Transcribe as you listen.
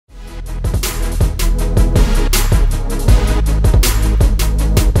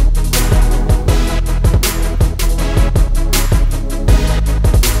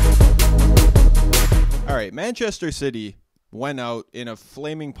Manchester City went out in a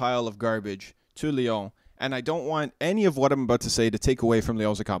flaming pile of garbage to Lyon, and I don't want any of what I'm about to say to take away from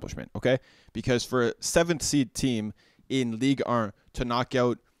Lyon's accomplishment, okay? Because for a 7th seed team in Ligue 1 to knock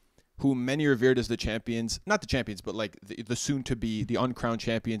out who many revered as the champions, not the champions, but like the soon-to-be, the uncrowned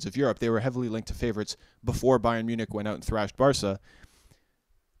champions of Europe, they were heavily linked to favorites before Bayern Munich went out and thrashed Barca.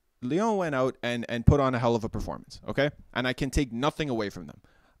 Lyon went out and put on a hell of a performance, okay? And I can take nothing away from them.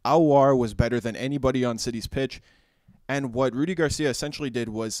 Aouar was better than anybody on City's pitch, and what Rudy Garcia essentially did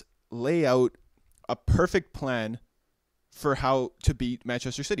was lay out a perfect plan for how to beat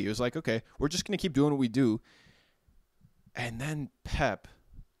Manchester City. It was like, okay, we're just going to keep doing what we do. And then Pep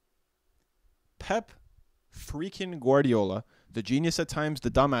freaking Guardiola, the genius at times, the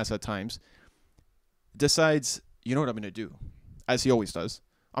dumbass at times, decides, you know what I'm going to do? As he always does,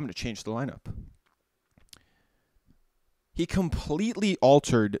 I'm going to change the lineup. He completely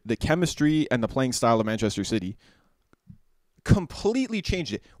altered the chemistry and the playing style of Manchester City. Completely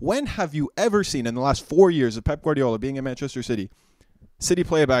changed it. When have you ever seen in the last 4 years of Pep Guardiola being in Manchester City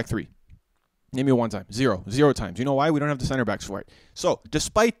play a back three? Name me one time. Zero times. You know why? We don't have the center backs for it. So,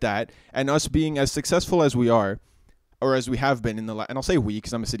 despite that, and us being as successful as we are, or as we have been and I'll say we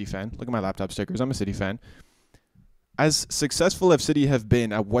because I'm a City fan. Look at my laptop stickers. I'm a City fan. As successful as City have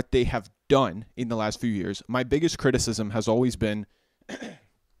been at what they have done in the last few years, my biggest criticism has always been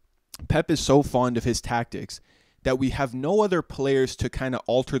Pep is so fond of his tactics that we have no other players to kind of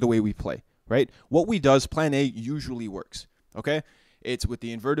alter the way we play, right? What we does, plan A usually works, okay? It's with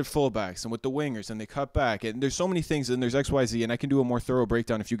the inverted fullbacks and with the wingers, and they cut back. And there's so many things, and there's XYZ, and I can do a more thorough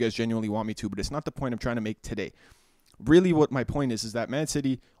breakdown if you guys genuinely want me to, but it's not the point I'm trying to make today. Really what my point is that Man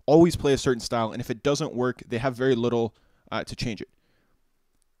City always play a certain style, and if it doesn't work, they have very little to change it.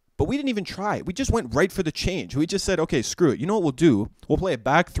 But we didn't even try. We just went right for the change. We just said, okay, screw it. You know what we'll do? We'll play a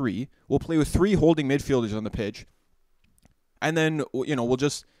back three. We'll play with 3 holding midfielders on the pitch. And then,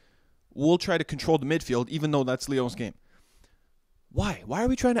 we'll try to control the midfield, even though that's Lyon's game. Why? Why are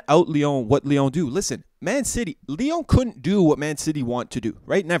we trying to out Lyon what Lyon do? Listen, Lyon couldn't do what Man City want to do,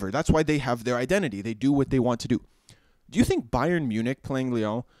 right? Never. That's why they have their identity. They do what they want to do. Do you think Bayern Munich playing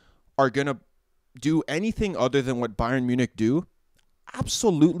Lyon are going to do anything other than what Bayern Munich do?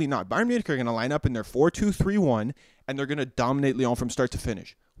 Absolutely not. Bayern Munich are going to line up in their 4-2-3-1, and they're going to dominate Lyon from start to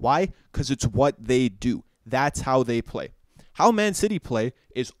finish. Why? Because it's what they do. That's how they play. How Man City play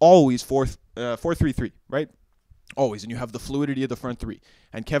is always 4-3-3, right? Always. And you have the fluidity of the front three.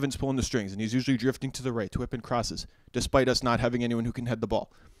 And Kevin's pulling the strings, and he's usually drifting to the right to whip in crosses, despite us not having anyone who can head the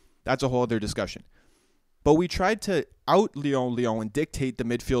ball. That's a whole other discussion. But we tried to out Lyon and dictate the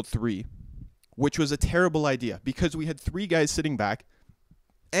midfield three, which was a terrible idea because we had 3 guys sitting back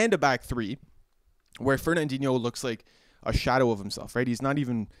and a back three where Fernandinho looks like a shadow of himself, right? He's not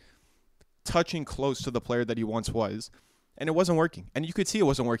even touching close to the player that he once was. And it wasn't working. And you could see it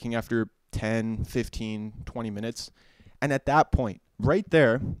wasn't working after 10, 15, 20 minutes. And at that point, right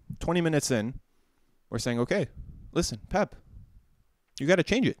there, 20 minutes in, we're saying, okay, listen, Pep, you got to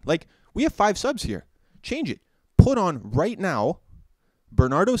change it. Like, we have 5 subs here. Change it. Put on right now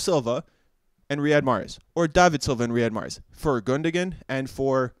Bernardo Silva and Riyad Mahrez, or David Silva and Riyad Mahrez for Gundogan and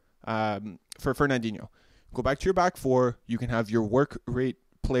for Fernandinho. Go back to your back 4. You can have your work rate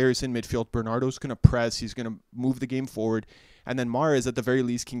players in midfield. Bernardo's going to press. He's going to move the game forward. And then Mahrez, at the very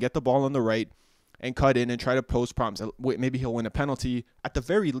least, can get the ball on the right and cut in and try to pose problems. Maybe he'll win a penalty. At the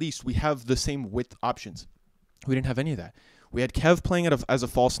very least, we have the same width options. We didn't have any of that. We had Kev playing as a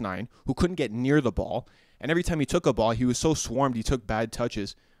false 9 who couldn't get near the ball. And every time he took a ball, he was so swarmed, he took bad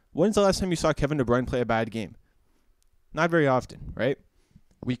touches. When's the last time you saw Kevin De Bruyne play a bad game? Not very often, right?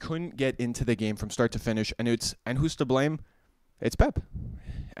 We couldn't get into the game from start to finish. And who's to blame? It's Pep.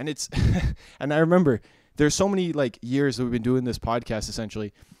 And and I remember there's so many years that we've been doing this podcast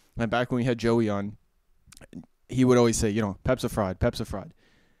essentially. And back when we had Joey on, he would always say, Pep's a fraud.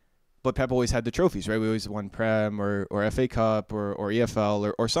 But Pep always had the trophies, right? We always won Prem or FA Cup or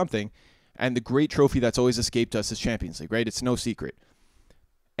EFL or something. And the great trophy that's always escaped us is Champions League, right? It's no secret.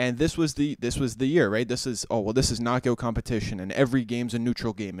 And this was the year, right? This is knockout competition, and every game's a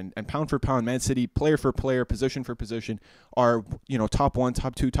neutral game. And pound for pound, Man City, player for player, position for position, are top 1,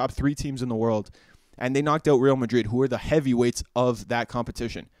 top 2, top 3 teams in the world. And they knocked out Real Madrid, who are the heavyweights of that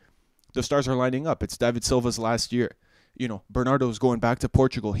competition. The stars are lining up. It's David Silva's last year. Bernardo's going back to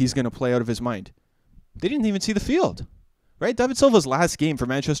Portugal. He's going to play out of his mind. They didn't even see the field, right? David Silva's last game for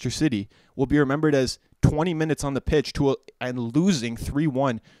Manchester City will be remembered as 20 minutes on the pitch and losing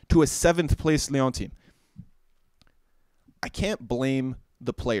 3-1 to a 7th place Lyon team. I can't blame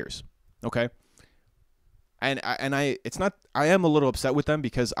the players, okay? I am a little upset with them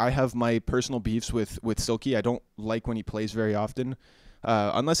because I have my personal beefs with Silky. I don't like when he plays very often.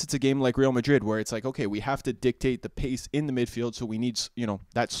 Unless it's a game like Real Madrid where it's like, okay, we have to dictate the pace in the midfield, so we need,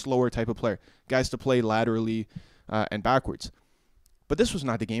 that slower type of player, guys to play laterally and backwards. But this was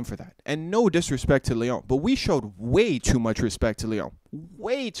not the game for that. And no disrespect to Lyon, but we showed way too much respect to Lyon.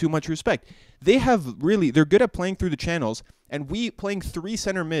 Way too much respect. They're good at playing through the channels, and we playing 3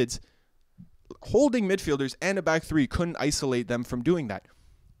 center mids, holding midfielders and a back 3 couldn't isolate them from doing that.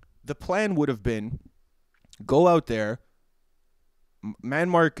 The plan would have been go out there, man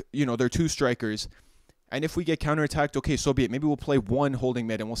mark, their 2 strikers, and if we get counterattacked, okay, so be it. Maybe we'll play 1 holding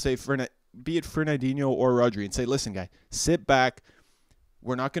mid, and we'll say, be it Fernandinho or Rodri, and say, listen, guy, sit back.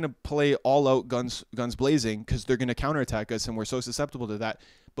 We're not going to play all out guns blazing because they're going to counterattack us, and we're so susceptible to that.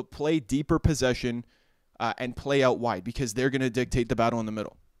 But play deeper possession and play out wide because they're going to dictate the battle in the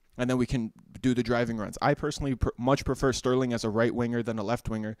middle. And then we can do the driving runs. I personally much prefer Sterling as a right winger than a left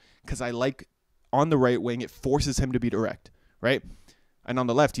winger because I like on the right wing, it forces him to be direct, right? And on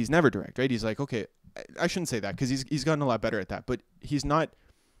the left, he's never direct, right? He's like, okay, I shouldn't say that because he's gotten a lot better at that. But he's not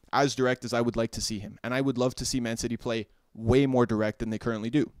as direct as I would like to see him. And I would love to see Man City play way more direct than they currently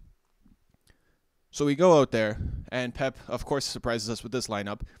do. So we go out there, and Pep, of course, surprises us with this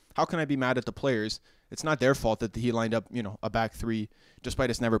lineup. How can I be mad at the players? It's not their fault that he lined up, a back 3, despite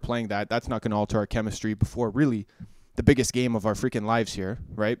us never playing that. That's not going to alter our chemistry before really the biggest game of our freaking lives here,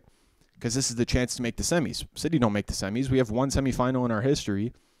 right? Because this is the chance to make the semis. City don't make the semis. We have 1 semifinal in our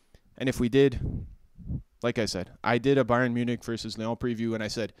history, and if we did, like I said, I did a Bayern Munich versus Lyon preview, and I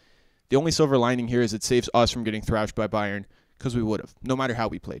said, the only silver lining here is it saves us from getting thrashed by Bayern because we would have, no matter how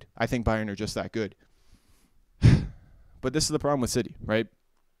we played. I think Bayern are just that good. But this is the problem with City, right?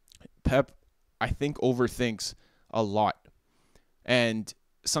 Pep, I think, overthinks a lot. And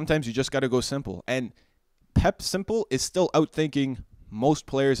sometimes you just got to go simple. And Pep simple is still outthinking most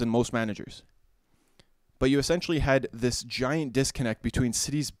players and most managers. But you essentially had this giant disconnect between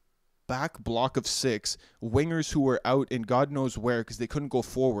City's back block of 6 wingers who were out in God knows where because they couldn't go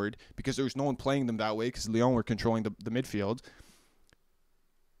forward because there was no one playing them that way because Lyon were controlling the midfield.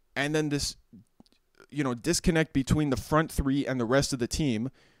 And then this, disconnect between the front 3 and the rest of the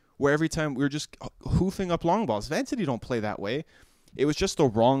team where every time we were just hoofing up long balls. Man City don't play that way. It was just the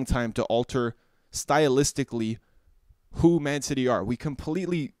wrong time to alter stylistically who Man City are. We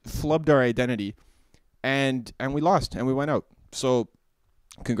completely flubbed our identity and we lost and we went out. So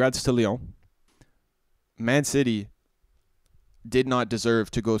congrats to Lyon. Man City did not deserve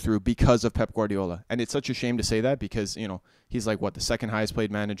to go through because of Pep Guardiola. And it's such a shame to say that because, he's like the second highest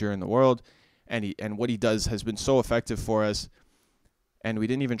paid manager in the world. And what he does has been so effective for us. And we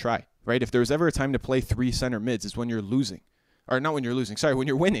didn't even try, right? If there was ever a time to play 3 center mids, it's when you're losing. Or not when you're losing. Sorry, when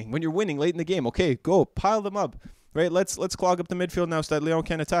you're winning. When you're winning late in the game. Okay, go. Pile them up, right? Let's clog up the midfield now so that Lyon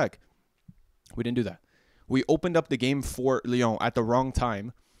can attack. We didn't do that. We opened up the game for Lyon at the wrong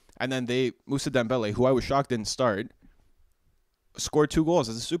time. And then Moussa Dembele, who I was shocked didn't start, scored 2 goals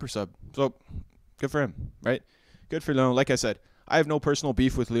as a super sub. So, good for him, right? Good for Lyon. Like I said, I have no personal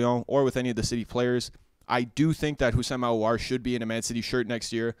beef with Lyon or with any of the City players. I do think that Houssem Aouar should be in a Man City shirt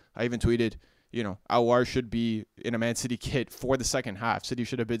next year. I even tweeted, Aouar should be in a Man City kit for the second half. City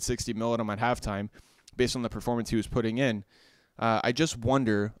should have bid 60 mil at him at halftime based on the performance he was putting in. I just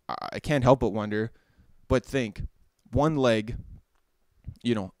wonder, I can't help but wonder, but think, one leg,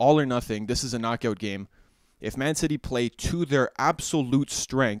 all or nothing, this is a knockout game. If Man City play to their absolute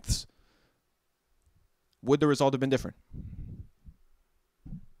strengths, would the result have been different?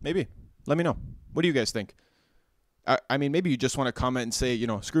 Maybe. Let me know. What do you guys think? I mean, maybe you just want to comment and say,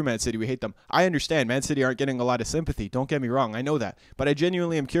 screw Man City, we hate them. I understand Man City aren't getting a lot of sympathy. Don't get me wrong. I know that. But I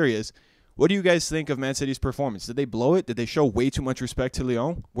genuinely am curious. What do you guys think of Man City's performance? Did they blow it? Did they show way too much respect to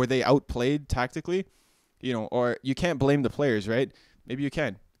Lyon? Were they outplayed tactically? Or you can't blame the players, right? Maybe you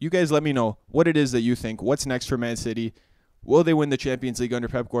can. You guys let me know what it is that you think. What's next for Man City? Will they win the Champions League under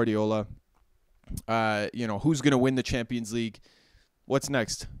Pep Guardiola? Who's going to win the Champions League? What's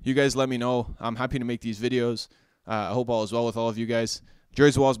next? You guys let me know. I'm happy to make these videos. I hope all is well with all of you guys.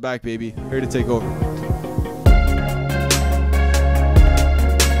 Jersey Wall's back, baby. Here to take over.